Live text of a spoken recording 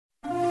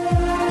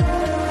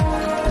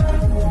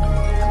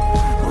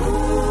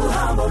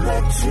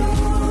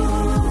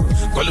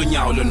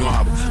Kwalonyawo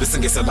lonwabo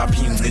besingese lapha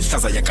ingci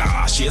ihlaza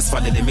yakashi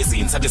esivalele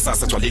emizini sathi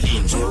sasa gcwale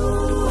linje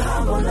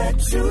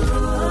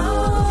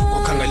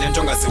ukhangele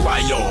into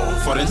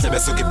ongaziwayo for endlebe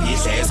esuke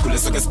ibhidle esikhule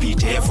esuke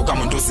esibhidhe evuka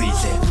umuntu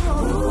uzidle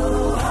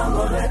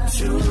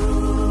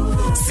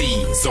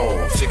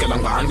sizo fikela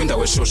ngani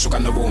kwindawo eshushu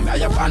kanobomi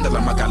ayabanda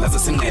la magala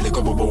zesinqele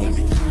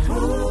kobobomi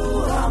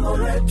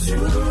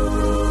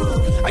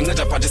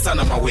anceda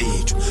phathisana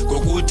mawethu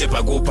ngokude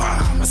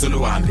bhakupha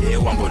masoluhambe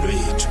uhambo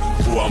lwethu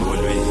uhambo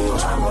lwethu.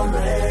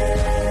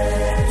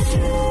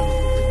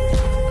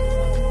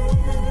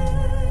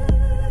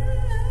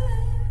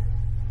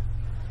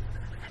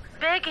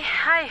 Beki,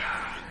 hi.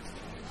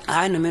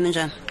 Hayi nomena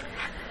njani?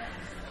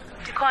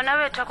 Ndikhona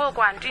wethu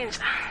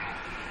akokwantintsha.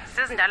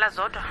 Sizindala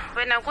zodwa.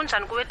 Wena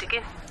kunjani kuwe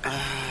Dikeni?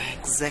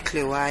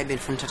 Exactly why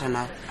benifuna uthatha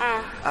nawe.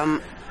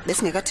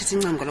 Besingekathithi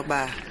incam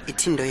kalokuba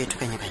ithindo yethu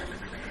kanye.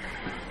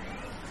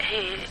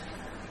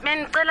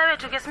 Menicela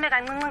wethu ke sime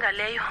kancinci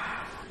ngaleyo.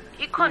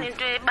 Ikhona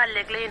into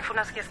ebalulekileyo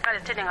endifuna sike siqale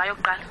sithethe ngayo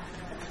kuqala.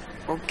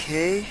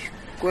 Okay,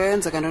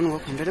 kwenza kantoni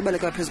ngoku? Into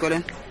ebaleka phezulu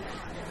kwalena?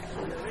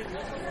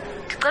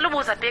 Ndicela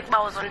ubuza Beki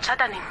uba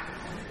uzonditshata nini?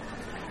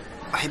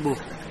 Hayibo.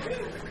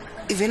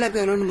 Ivela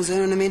phi loo nto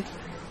ubuzana nomini?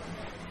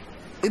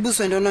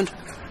 Uyibuzwa into nonto?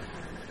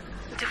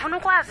 Ndifuna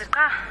ukwazi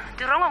qha,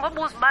 ndirongo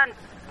ngobuza uba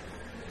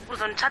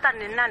uzonditshata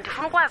nini na,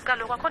 ndifuna ukwazi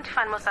kaloku akho nto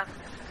ifani mosapho.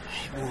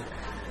 Hayibo.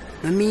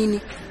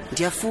 Nomini,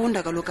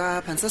 ndiyafunda kaloku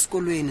apha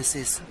ndisesikolweni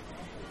sisi.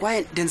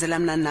 Kwaye ndenzela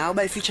mna nawe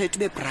uba ifuture yethu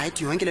ibe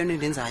bright yonke le nto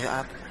endenzayo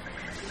apha.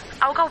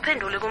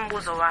 Awukawuphenduli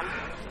kumbuzo wam.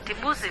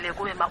 Ndibuzile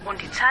kuwe uba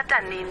unditshata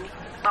nini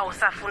uba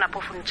usafuna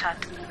phofu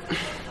unditshata.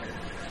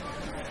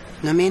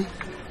 Nomini,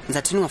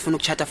 ndizathini ungafuni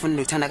ukutshata funi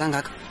ndikuthanda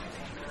kangaka?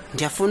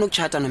 Ndiyafuna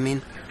ukutshata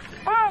Nomini.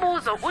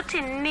 Umbuzo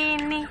uthi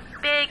nini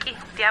Beki?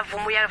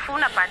 Ndiyavuma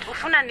uyafuna but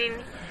ufuna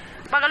nini?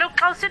 Bakaloku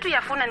xa usithi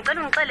uyafuna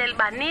ndicela undixelele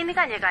uba nini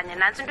kanye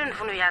nantsi into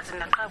endifuna uyazi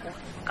naqha kuwe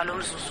ngalo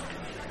mzuzu.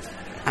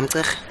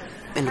 Amcerhe,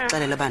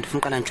 bendikuxelela uba ndifuna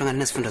uqala ndijongane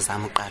nezifundo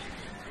zam uqala.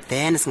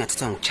 Then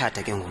singathetha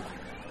ngokutshata ke ngoku.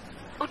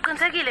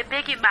 Uqinisekile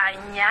Beki ba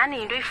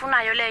nyani into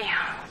oyifunayo leyo?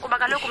 Kuba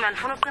kaloku mna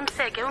ndifuna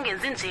uqiniseke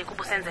ungenzi nje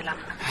kuba usenzela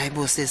mna.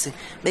 Hayibo sisi,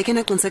 bekhe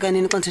naqiniseka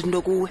nini xa ndithetha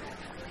into kuwe?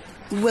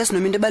 Uwes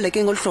nominto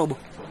ebaleke ngolu hlobo.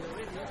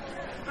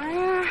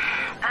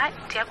 Hayi,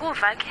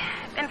 ndiyakuva ke.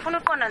 Bendifuna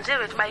uqonda nje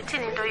wethu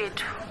bayithini into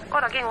yethu.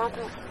 Kodwa ke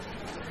ngoku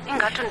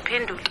ingathi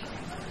undiphendule.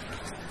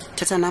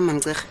 Thetha nam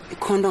Mcerhe,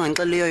 ikhonto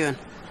ongandixeleliyo yona.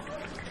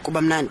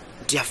 Kuba mna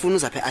ndiyafuna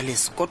uzaphe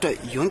Alice, kodwa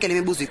yonke le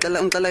mibuzo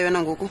ungixela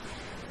yona ngoku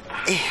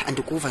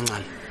andikuva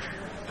ncam.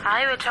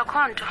 Hayi wethu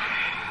akho nto.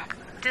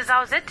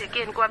 Ndizawuze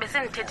Edikeni kuba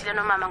besendithethile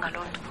nomama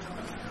ngaloo nto.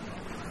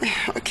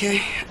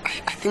 Okay,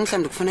 I think mhlawumbi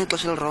ndikufuna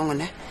ixesha elirongo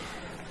ne.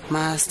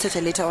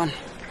 Masithethe later on.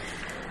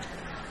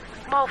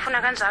 Uba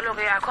ufuna kanjalo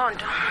ke akho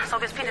nto.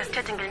 Sawube siphinde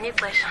sithethe ngelinye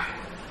ixesha.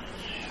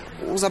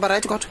 Uzaba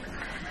right kodwa?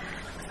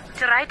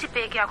 Ndirayithi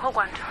Beki akho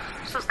kwanto.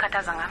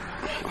 Susikhathaza ngam.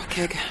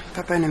 Okay ke,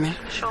 bye nomina.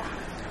 Sure.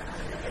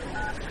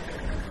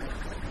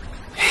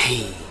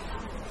 Hey.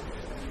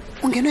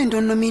 Ungenwe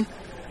yintoni nomina?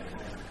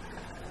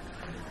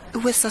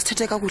 Uwes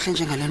sasithethe kakuhle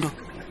njengale nto.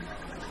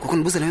 Ngoku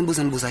ndibuza le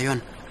mibuzo ndibuza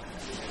yona.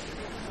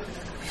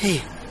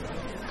 Hey.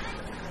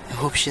 I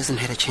hope she hasn't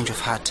had a change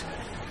of heart.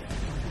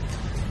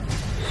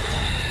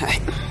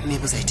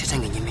 Maybe uzayithetha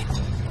ngenye imini.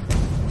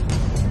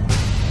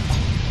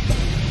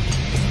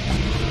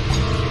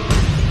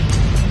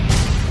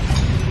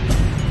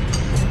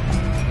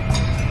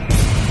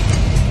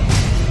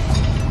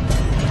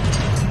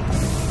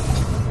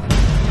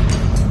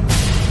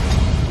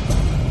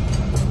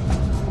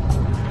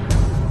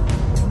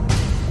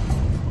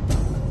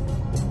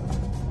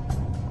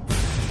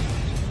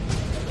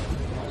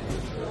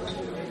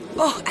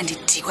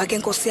 Andidikwa ke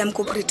nkosi yami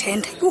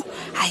kupretend.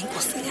 Hayi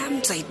nkosi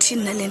yami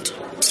uzayithini nalento?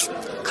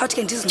 Khawuthi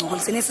ke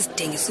ndizincokolise nesi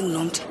sidenge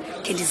singinomthe.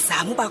 Ke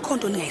ndizama uba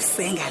khonto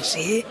ningayisenga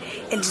nje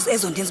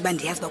ezondenza uba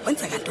ndiyazi uba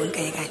kwenza kantoni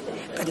kanye.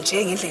 But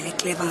nje ngendlela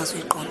eclever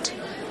ngasoyiqonda.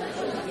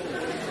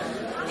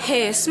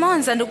 Hey,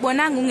 Simonza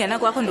ndikubonanga ungena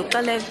kwakho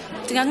ndikuxelela.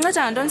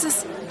 Ndingakunceda ngantoni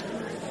sisi?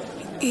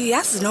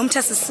 Iyazi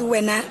nomthe sisi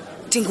wena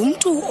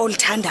ndingumntu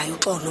olithandayo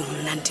uxolo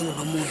mna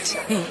ndingunomuntu.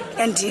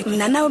 And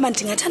mna nawe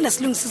mandingathanda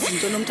silungisa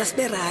izinto nomntu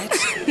sibe right.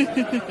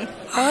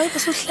 Hayi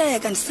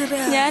basuhleka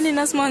ndiserious. Nyani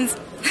naSimonza.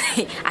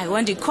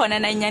 Ayiwandi khona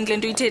na inyani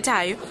lento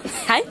uyithethayo.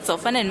 Hayi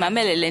zofana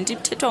nimamele lento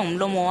ithethwa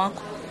ngumlomo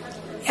wakho.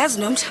 Yazi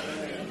nomthe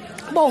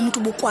uba umuntu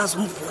ubukwazi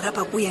umvula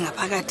apha kuye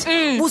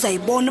ngaphakathi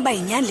uzayibona uba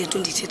inyani lento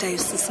ndithethayo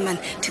sisi man.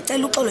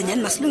 Ndicela uxolo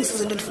nyani masilungise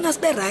izinto ndifuna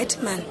sibe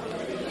right man.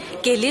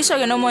 Ngelisho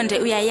ke nomonde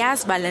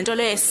uyayazi ba lento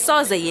leyo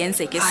soze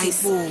yenzeke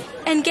sisi. Hayibo.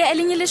 And ke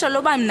elinye lisho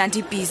loba mina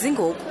ndibhizi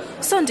ngoku.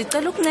 So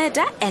ndicela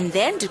ukunceda and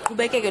then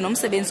ndiqhubekeke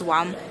nomsebenzi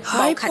wami.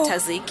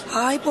 Bawukhathazeki.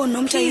 Hayibo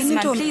nomthe yini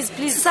into. Please.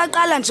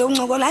 Sisaqala nje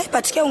uncokola. Hayi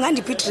but ke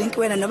ungandiphi drink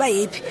wena noba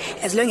yipi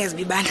as long as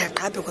bibanda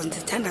qha because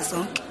ndithanda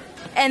zonke.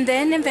 And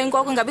then emveni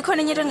kwakho ngabe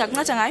khona enye into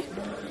engakunceda ngayo?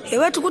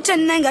 Yewethu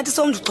kutheni na ingathi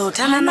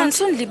sowundigxotha Mama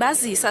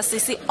ndisundilibazisa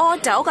sisi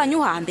order okanye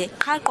uhambe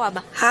qha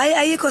qwaba. Hayi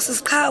ayikho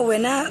sisiqha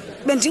wena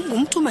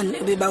bendingumntu mani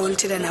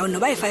ebebawolithela nawe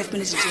noba yi5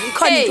 minutes nje.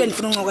 Ikhona into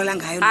endifuna uncokola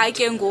ngayo. Hayi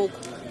ke ngoku.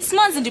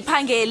 Simonzi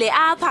ndiphangele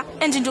apha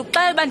and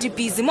ndikuxela uba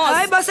ndibhizi Mozi.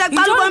 Hayi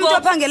basaqala uba umuntu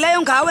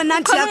ophangeleyo ngawe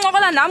nathi Khona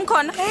uncokola nam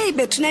khona. Hey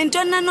bethu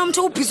nento nanomthi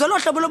ubhizo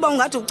lohlobo loba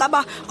ungathi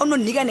ucaba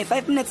awunonika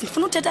ne5 minutes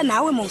ndifuna uthetha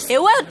nawe Mosi.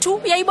 Ewethu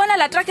uyayibona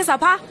la truck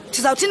izapha?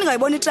 Ndizawuthini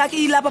ngayibona itruck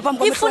ilapha phambi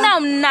kwethu. Ifuna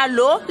mna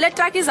lo le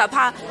truck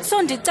izapha.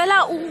 So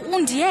ndicela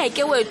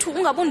undiyeke wethu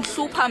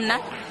ungabundihlupha mna.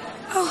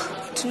 Oh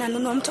thina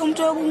nomthi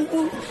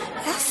umuntu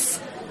yes.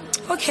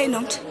 Okay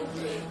nomthi.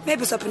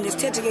 Maybe sophinde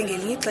sithethe ke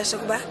ngelinye ixesha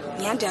kuba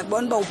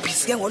ngiyandiyabona uba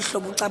ubhizi ke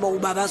ngolhlobo ucaba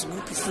uba bazi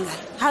ubhizi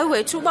ngalo. Hayi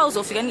wethu uba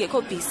uzofika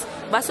ngekho busy.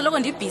 Basoloko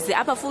ndibhizi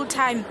apha full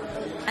time.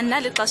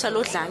 Andinale xesha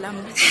lodlala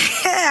mna.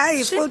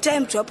 Hayi full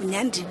time job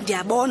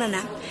ndiyabona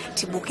nami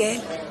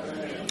ndibukela.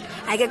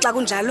 Ayike xa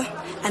kunjalo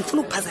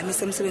andifuna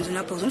ukuphazamisa emsebenzini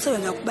wakho because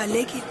umsebenzi wakho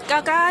ubalekile.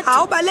 Kakade.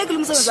 Awubalekile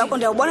umsebenzi wakho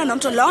ndiyawubona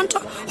nomntu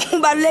lonto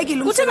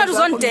ubalekile umsebenzi wakho. Kuthi ngathi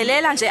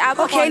uzondelela nje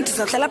apha Okay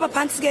ndizohlala apha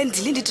phansi ke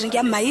ndilinde idrink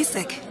yami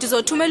mayiseke.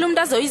 Ndizothumela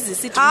umuntu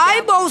azoyizisa idrink.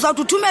 Hayi bo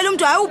uzawuthi uthumela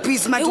umuntu hayi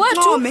ubhizi mathi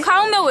uncome. Wethu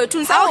khawume wethu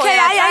nisawo. Okay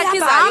hayi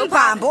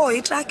hamba oh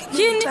itruck.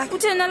 Yini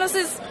kutheni nalo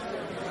sisi?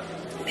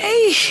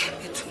 Hey.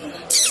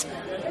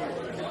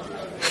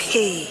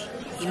 Hey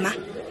ima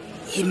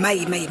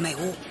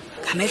ho.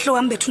 Ngamehlo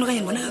wami bethuna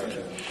kanye ngibona kabi.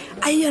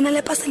 Ayiyona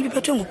le parcel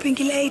biphethwe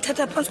ngupinki le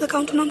ayithatha phansi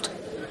kweaccount nomntu.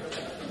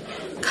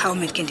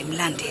 Khawume ke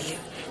ndimlandele.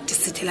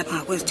 Ndisithe lapha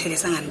ngakwezithele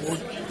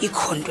sangandiboni.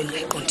 Ikhonto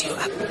engayiqondiyo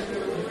apha.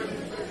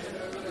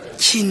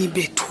 Chini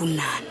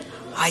bethunana.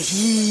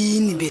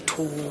 Ayini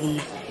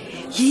bethuna.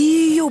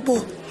 Yiyo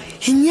bo.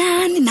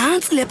 Inyani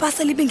nansi le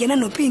parcel ibingena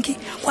nopinki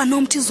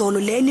kwanomthi izolo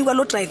leni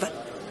kwalo driver.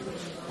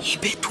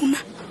 Yibethuna.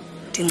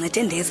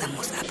 Ndincede ndeza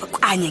Mosi apha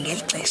kanye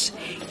ngelixesha.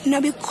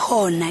 Inobe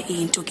khona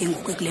into ke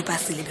ngoku kule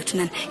parcel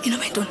bethunana.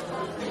 Inoba yintoni?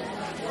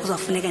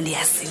 Kuzafuneka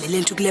ndiyazile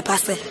lento kule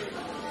parcel.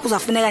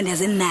 Kuzafuneka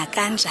ndiyaze na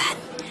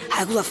kanjani.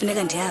 Hayi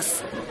kuzafuneka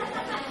ndiyazi.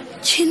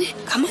 Chini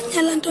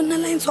ngamanyala ntoni na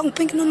lines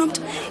wangipinki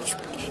nonomthi.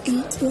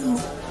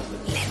 Inkulu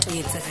lento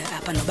yenzeka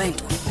apha noba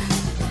yintoni.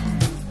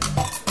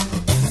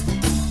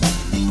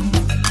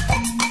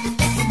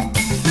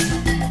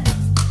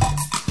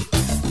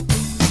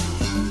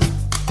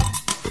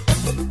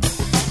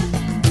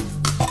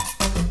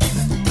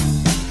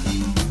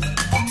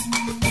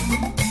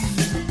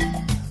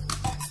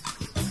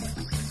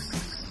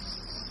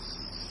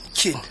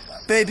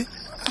 Baby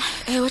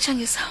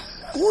Wachangisa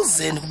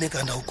uzeni kube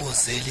kanti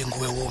awukozeli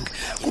nguwe wonke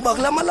kuba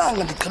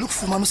kulamalanga ndiqhela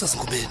ukufumana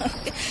usazingubeni.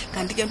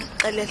 Kanti ke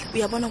ndikuxelela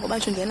uyabona ngoba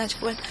nje ungena nje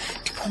wena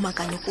ndiphuma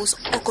kanye kuzo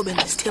oko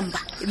bendisithemba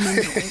imini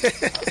yonke.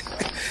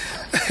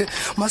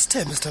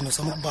 Masithembe sithando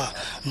sami ukuba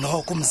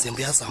noko umzimba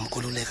uyazama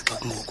ukoluleka xa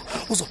kungoku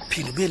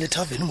uzokuphinda ubuyele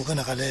ethaveni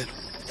ungokonakalelo.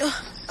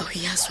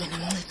 Awuyazi wena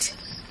Mncidi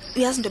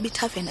uyazi into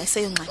bithaveni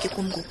ayiseyongxaki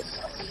kum ngoku.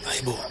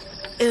 Hayibo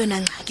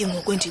eyona ngxaki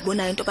ngoku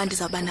endiyibonayo into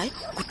bandizawuba nayo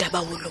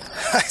kudabawo lo.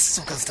 Hayi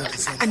suka sithando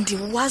sami.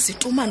 Andiwazi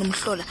tumana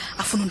umhlola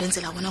afuna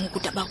undenzela wona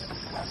ngokudabawo.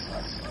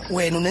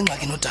 Wena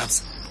unengxaki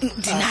noDabs?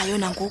 Ndinayo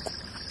nangoku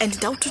and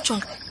ndawuthi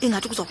ujonga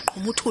ingathi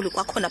kuzokuqhuma uthuli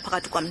kwakhona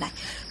phakathi kwami naye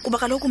kuba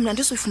kaloku mna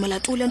ndisuyifumela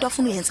tu le nto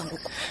afuna uyenza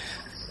ngoku.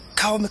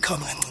 Khawume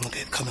kancinci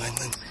babe khawume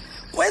kancinci.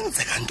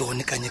 Kwenzeka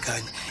ntoni kanye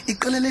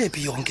iqelele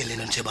phi yonke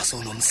lento nje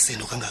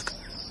basonomsindo kangaka?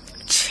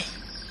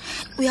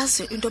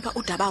 Uyazi into ba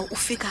udabawo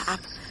ufika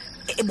apha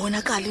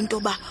ebonakala into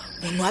ba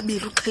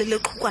unwabile uqhelele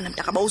eqhukwana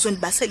mntakaba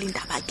uzondibasela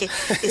indaba ke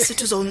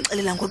esithi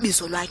uzongixelela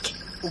ngobizo lwakhe.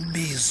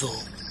 Ubizo?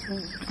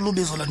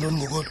 Lubizo la ntoni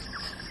ngokolo?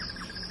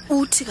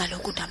 Uthi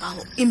kaloku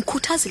udabawo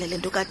imkhuthazile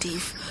lento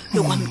kaDave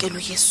yokwamkela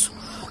uYesu.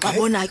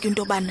 Wabona ke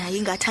into ba naye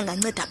ingathi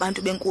anganceda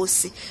abantu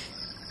benkosi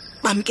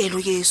bamkela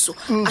uYesu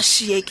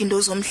ashiyeke into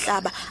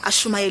zomhlaba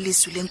ashumayele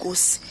izwi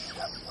lenkosi.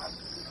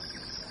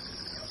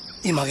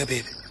 Imake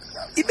baby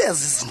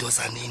ibezi izinto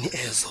zanini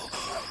ezo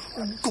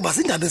kuba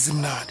zindaba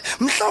ezimnandi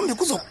mhlawumbe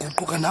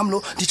kuzoguquka nami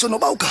lo nditsho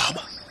noba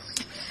ugaba.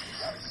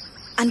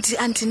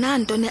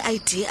 Andinanto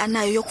ne-idea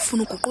anayo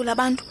yokufuna uguqula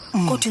abantu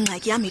kodwa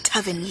ingxaki yami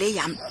ithaveni le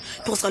yami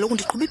because kaloku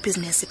ndiqhuba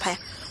ibhizinesi phaya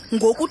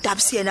ngoku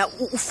uDabs yena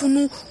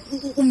ufuna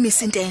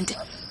umisa intente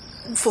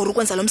for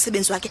ukwenza lo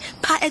msebenzi wakhe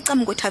pha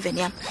ecam kwethaveni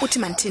yami uthi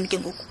mandithini ke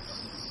ngoku.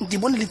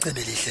 Ndibonile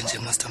icebe lihle nje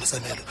mna sithando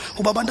samelo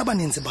kuba abantu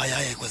abaninzi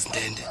bayaya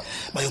kwezintende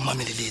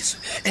bayomamela ilizwi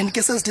and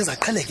ke sesithi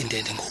zaqheleka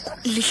intende ngoku.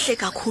 Lihle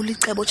kakhulu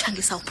icebo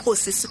Changisa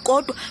uphosisi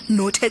kodwa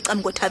not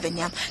ecam kwethaveni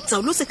yami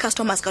zawulusa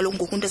icustomers kaloku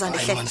ngoku into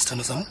ezandihle. Hayi man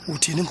sithando sami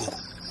uthini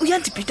ngoku?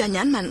 Uyandibhida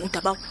nyani man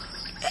udabawo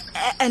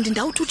and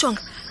ndawuthi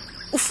ujonga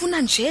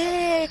ufuna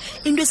nje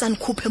into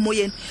ezanikhupha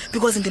emoyeni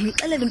because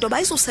ndimxelela into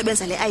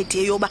bayizosebenza le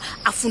idea yoba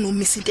afuna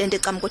umisa intente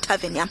ecam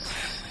kwethaveni yami.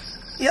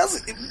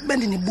 Yazi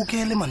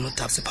bendinibukele man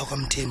noDabs pha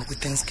kwaMthembu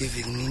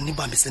kwiThanksgiving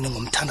nibambisene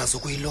ngomthandazo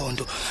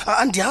kuyilonto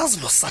andiyazi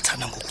lo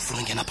sathana ngokufuna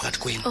ungena phakathi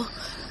kwenu.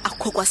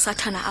 Akukho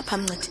kwasathana apha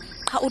Mncidi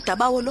qha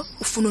udabawo lo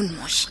ufuna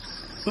unimosha.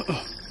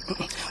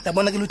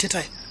 Yabona ke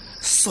luthethayo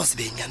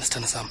sozibe inyani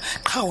sithando sami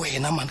qha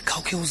wena man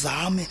khawukhe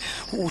uzame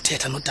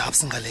uthetha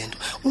noDabs ngalento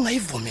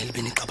ungayivumeli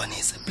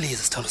benixabanise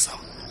please sithando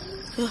sami.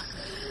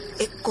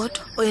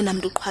 Kodwa oyena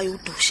muntu uqhwayo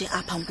udushe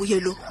apha nguye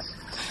lo.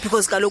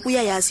 Because kaloku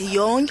uyayazi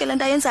yonke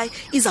lento ayenzayo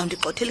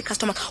izawundigxothela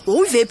icustomer.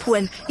 Wowuvephi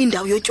wena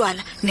indawo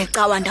yotywala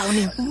necawa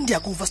ndawoni?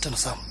 Ndiyakuva sithando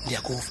sam,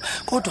 ndiyakuva.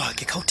 Kodwa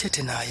ke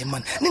khawuthethe naye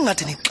man.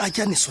 Ningade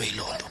nixatyaniswe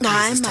yilonto.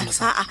 Hayi man,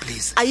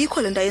 please.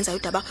 Ayikho lento ayenzayo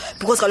udaba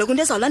because kaloku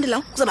into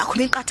ezawulandela kuzoba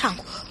khona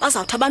iqathango.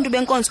 Bazawuthi abantu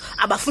benkonzo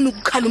abafuni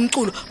ukukhala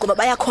umculo ngoba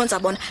bayakhonza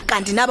bona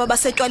kanti nabo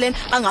basetywaleni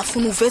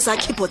bangafuni uveza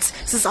keyboards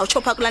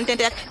sizawuchopha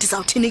kulantento yakhe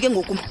ndizawuthini ke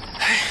ngoku.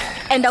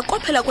 And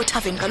akophela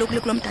kwe-tavern kaloku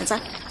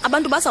kulomdantsana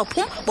abantu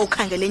bazawuphuma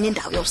bawukhangela enye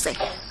indawo yosela.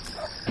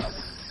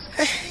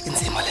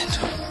 Inzima lento.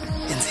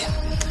 Inzima.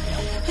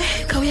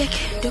 Khawuyeke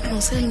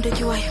ndiyokulungiselela into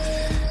etyiwayo.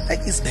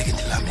 Isibeke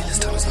ndilambile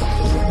sithando sam.